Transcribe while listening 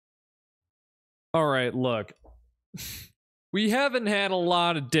All right, look. We haven't had a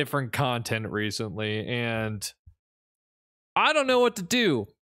lot of different content recently, and I don't know what to do.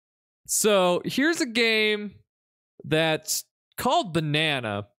 So here's a game that's called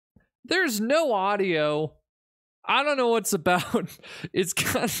Banana. There's no audio. I don't know what's about. It's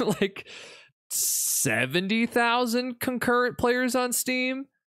kind of like 70,000 concurrent players on Steam.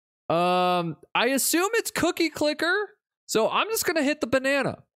 I assume it's Cookie Clicker. So I'm just going to hit the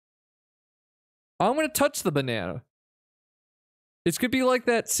banana. I'm going to touch the banana. It's going to be like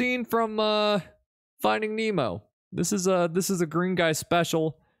that scene from Finding Nemo. This is a green guy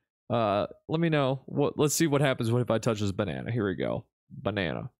special. Let me know. Let's see what happens if I touch this banana. Here we go.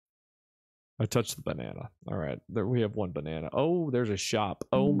 Banana. I touched the banana. All right. There we have one banana. Oh, there's a shop.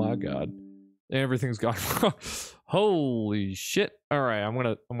 Oh my god. Everything's gone. Holy shit. All right, I'm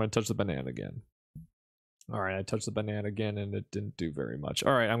going to touch the banana again. All right, I touched the banana again and it didn't do very much.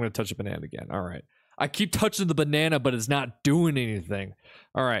 All right, I'm going to touch the banana again. All right. I keep touching the banana, but it's not doing anything.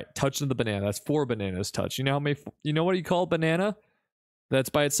 All right, touching the banana. That's 4 bananas touched. You know how many? You know what you call a banana? That's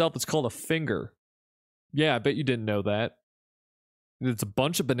by itself. It's called a finger. Yeah, I bet you didn't know that. It's a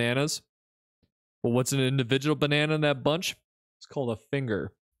bunch of bananas. Well, what's an individual banana in that bunch? It's called a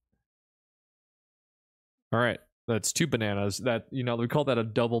finger. All right, that's 2 bananas. That, you know, we call that a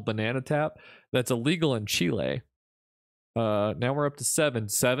double banana tap. That's illegal in Chile. Now we're up to 7.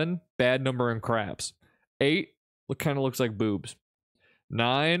 7, bad number in craps. 8, kind of looks like boobs.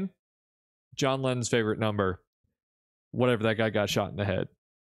 9, John Lennon's favorite number. Whatever, that guy got shot in the head.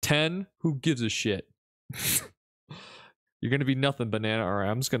 10, who gives a shit? You're gonna be nothing, banana. All right,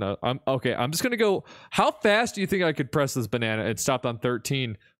 I'm just gonna go. How fast do you think I could press this banana? It stopped on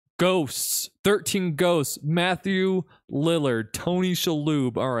 13. Ghosts. 13 ghosts. Matthew Lillard. Tony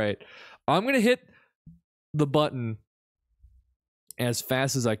Shalhoub. All right, I'm gonna hit the button as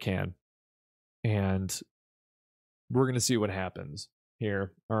fast as I can, and we're gonna see what happens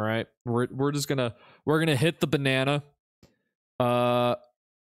here. All right, we're gonna hit the banana,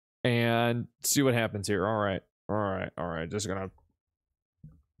 and see what happens here. All right. Just gonna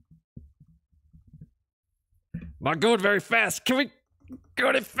not going very fast. Can we go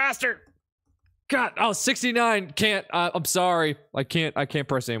any faster? God, 69. Can't. I'm sorry. I can't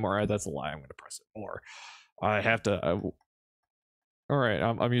press anymore. All right, that's a lie. I'm gonna press it more. I have to. All right,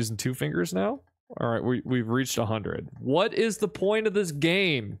 I'm using 2 fingers now. All right, we've reached 100. What is the point of this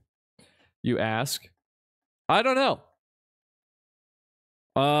game, you ask? I don't know.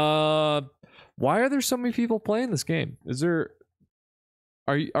 Why are there so many people playing this game? Do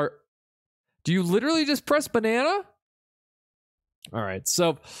you literally just press banana? All right,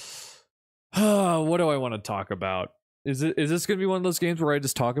 so what do I want to talk about? Is this gonna be one of those games where I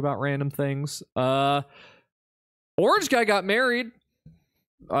just talk about random things? Orange guy got married.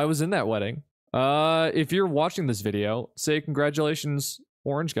 I was in that wedding. If you're watching this video, say congratulations,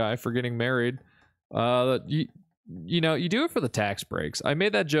 Orange guy, for getting married. You know, you do it for the tax breaks. I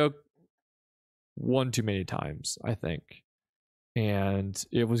made that joke one too many times, I think, and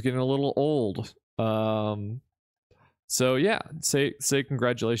it was getting a little old. So yeah, say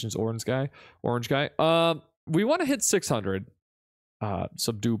congratulations, Orange guy. We want to hit 600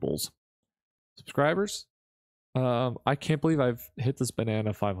 subdubles subscribers. I can't believe I've hit this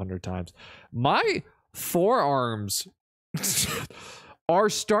banana 500 times. My forearms are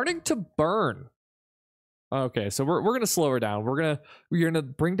starting to burn. Okay, so we're gonna slow her down. We're gonna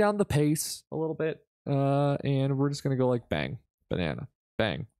bring down the pace a little bit, and we're just gonna go like bang, banana,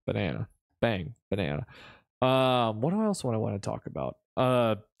 bang, banana, bang, banana. What else would I want to talk about?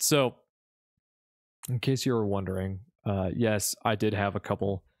 So in case you were wondering, yes, I did have a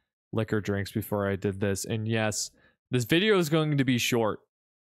couple liquor drinks before I did this, and yes, this video is going to be short.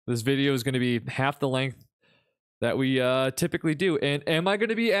 This video is going to be half the length that we typically do. And am I going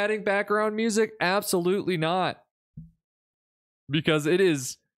to be adding background music? Absolutely not. Because it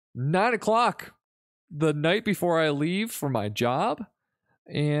is 9 o'clock the night before I leave for my job,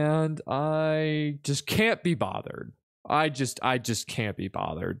 and I just can't be bothered. I just can't be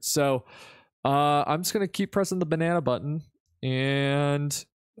bothered. So I'm just going to keep pressing the banana button, and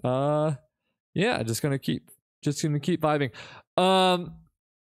yeah, just gonna keep vibing.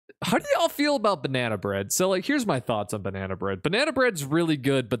 How do y'all feel about banana bread? So, like, here's my thoughts on banana bread. Banana bread's really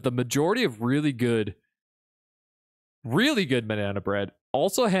good, but the majority of really good banana bread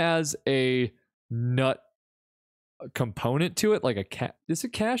also has a nut component to it, like is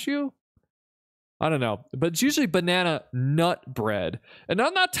it cashew? I don't know, but it's usually banana nut bread. And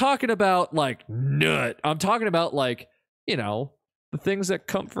I'm not talking about like nut. I'm talking about, like, you know, the things that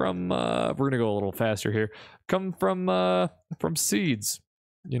come from we're gonna go a little faster here. Come from seeds.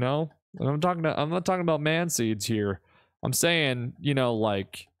 You know, And I'm not talking about man seeds here. I'm saying, you know,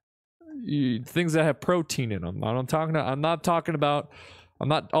 like things that have protein in them. I'm not talking about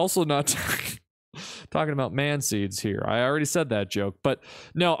talking about man seeds here. I already said that joke, but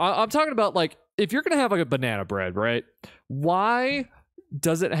no, I'm talking about like if you're gonna have like a banana bread, right? Why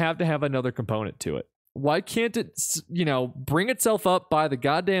does it have to have another component to it? Why can't it, you know, bring itself up by the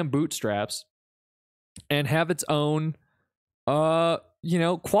goddamn bootstraps and have its own, you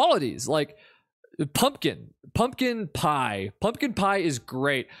know, qualities? Like pumpkin pie. Pumpkin pie is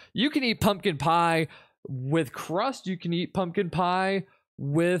great. You can eat pumpkin pie with crust. You can eat pumpkin pie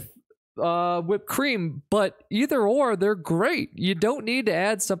with whipped cream, but either or, they're great. You don't need to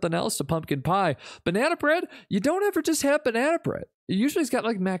add something else to pumpkin pie. Banana bread, you don't ever just have banana bread. It usually has got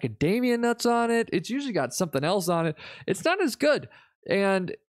like macadamia nuts on it. It's usually got something else on it. It's not as good.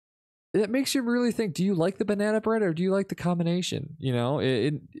 And it makes you really think, do you like the banana bread or do you like the combination? You know,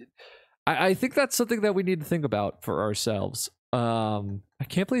 I think that's something that we need to think about for ourselves. I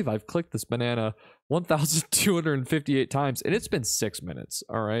can't believe I've clicked this banana 1,258 times and it's been 6 minutes.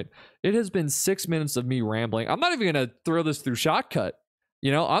 All right. It has been 6 minutes of me rambling. I'm not even going to throw this through Shotcut.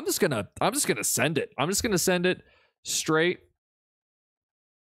 You know, I'm just going to send it. I'm just going to send it straight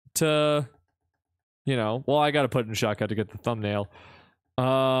to, you know, well, I got to put it in Shotcut to get the thumbnail.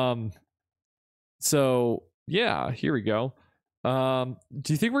 So yeah, here we go. Do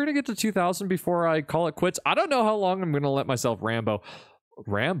you think we're gonna get to 2,000 before I call it quits? I don't know how long I'm gonna let myself Rambo.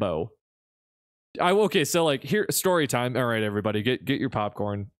 Okay, so like here, story time. All right, everybody, get your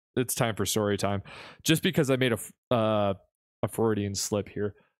popcorn. It's time for story time. Just because I made a Freudian slip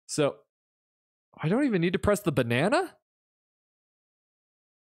here, so I don't even need to press the banana.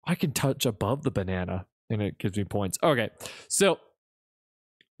 I can touch above the banana, and it gives me points. Okay, so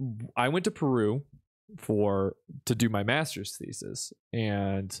I went to Peru to do my master's thesis,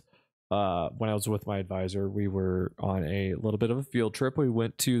 and when I was with my advisor, we were on a little bit of a field trip. We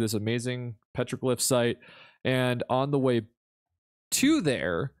went to this amazing petroglyph site, and on the way to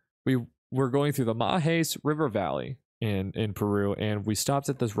there, we were going through the Majes River Valley in Peru, and we stopped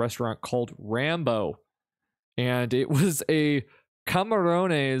at this restaurant called Rambo, and it was a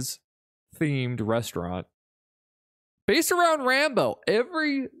Camarones themed restaurant based around Rambo.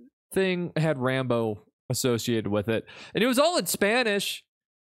 Everything had Rambo associated with it, and it was all in Spanish.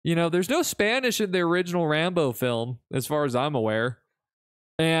 You know, there's no Spanish in the original Rambo film, as far as I'm aware.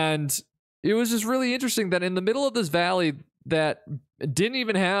 And it was just really interesting that in the middle of this valley that didn't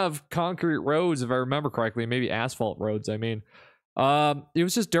even have concrete roads, if I remember correctly, maybe asphalt roads, I mean, it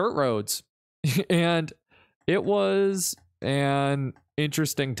was just dirt roads. And it was an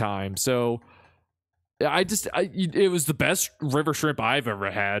interesting time. So it was the best river shrimp I've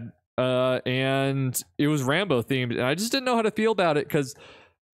ever had. And it was Rambo themed, and I just didn't know how to feel about it because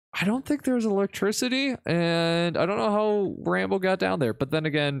I don't think there's electricity, and I don't know how Rambo got down there. But then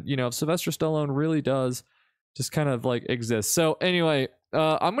again, you know, Sylvester Stallone really does just kind of like exist. So anyway,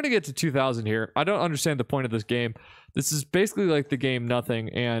 I'm gonna get to 2,000 here. I don't understand the point of this game. This is basically like the game Nothing,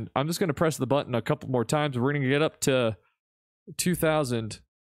 and I'm just gonna press the button a couple more times. We're gonna get up to 2,000.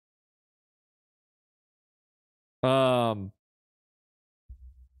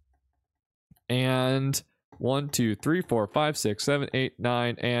 And 1, 2, 3, 4, 5, 6, 7, 8,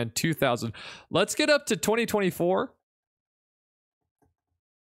 9, and 2,000. Let's get up to 2024.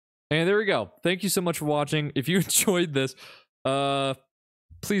 And there we go. Thank you so much for watching. If you enjoyed this,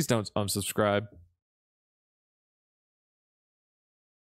 please don't unsubscribe.